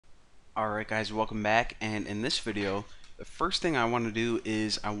Alright guys, welcome back, and in this video the first thing I want to do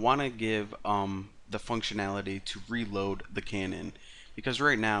is I want to give the functionality to reload the cannon, because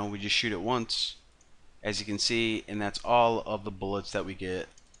right now we just shoot it once, as you can see, and that's all of the bullets that we get.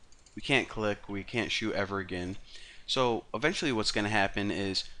 We can't click, we can't shoot ever again. So eventually what's going to happen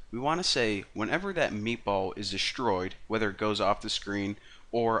is we want to say whenever that meatball is destroyed, whether it goes off the screen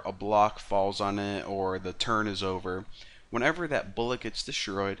or a block falls on it or the turn is over, whenever that bullet gets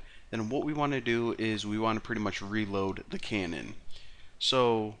destroyed, then what we want to do is we want to pretty much reload the cannon.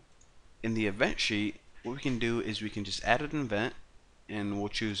 So in the event sheet, what we can do is we can just add an event, and we'll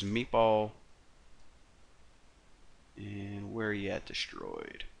choose meatball, and where are you at,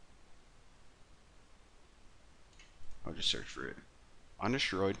 destroyed. I'll just search for it on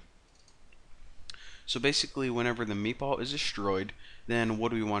destroyed. So basically whenever the meatball is destroyed, then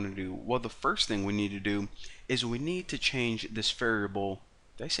what do we want to do? Well, the first thing we need to do is we need to change this variable.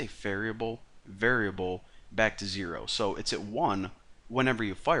 Did I say variable? Variable back to 0. So it's at 1 whenever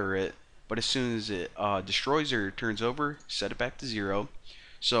you fire it, but as soon as it destroys or turns over, set it back to 0.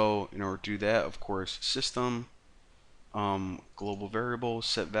 So in order to do that, of course, system global variable,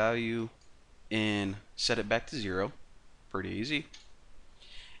 set value, and set it back to 0. Pretty easy.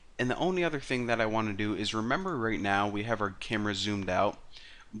 And the only other thing that I want to do is, remember right now we have our camera zoomed out,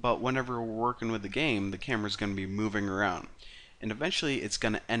 but whenever we're working with the game, the camera's going to be moving around. And eventually it's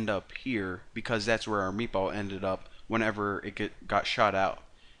going to end up here because that's where our meatball ended up whenever it got shot out.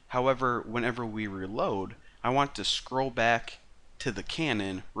 However, whenever we reload, I want to scroll back to the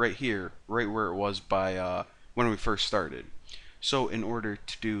cannon right here, right where it was by when we first started. So in order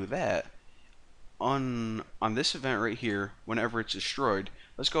to do that, on this event right here, whenever it's destroyed,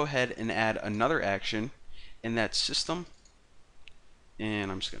 let's go ahead and add another action, in that system,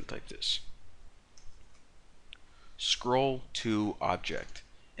 and I'm just going to type this, scroll to object,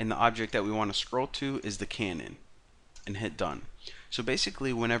 and the object that we want to scroll to is the cannon, and hit done. So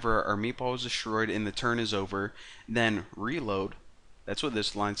basically whenever our meatball is destroyed and the turn is over, then reload, that's what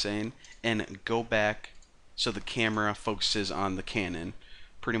this line's saying, and go back so the camera focuses on the cannon,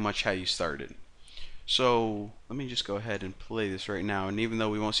 pretty much how you started. So let me just go ahead and play this right now, and even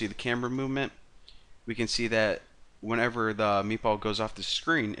though we won't see the camera movement, we can see that whenever the meatball goes off the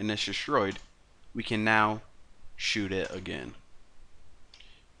screen and it's destroyed, we can now shoot it again.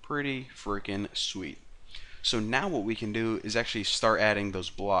 Pretty freaking sweet. So now what we can do is actually start adding those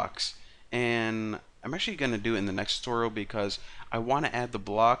blocks, and I'm actually going to do it in the next tutorial because I want to add the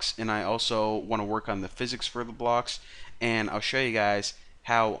blocks and I also want to work on the physics for the blocks, and I'll show you guys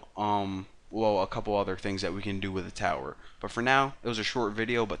how well, a couple other things that we can do with the tower. But for now, it was a short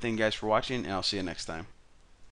video, but thank you guys for watching, and I'll see you next time.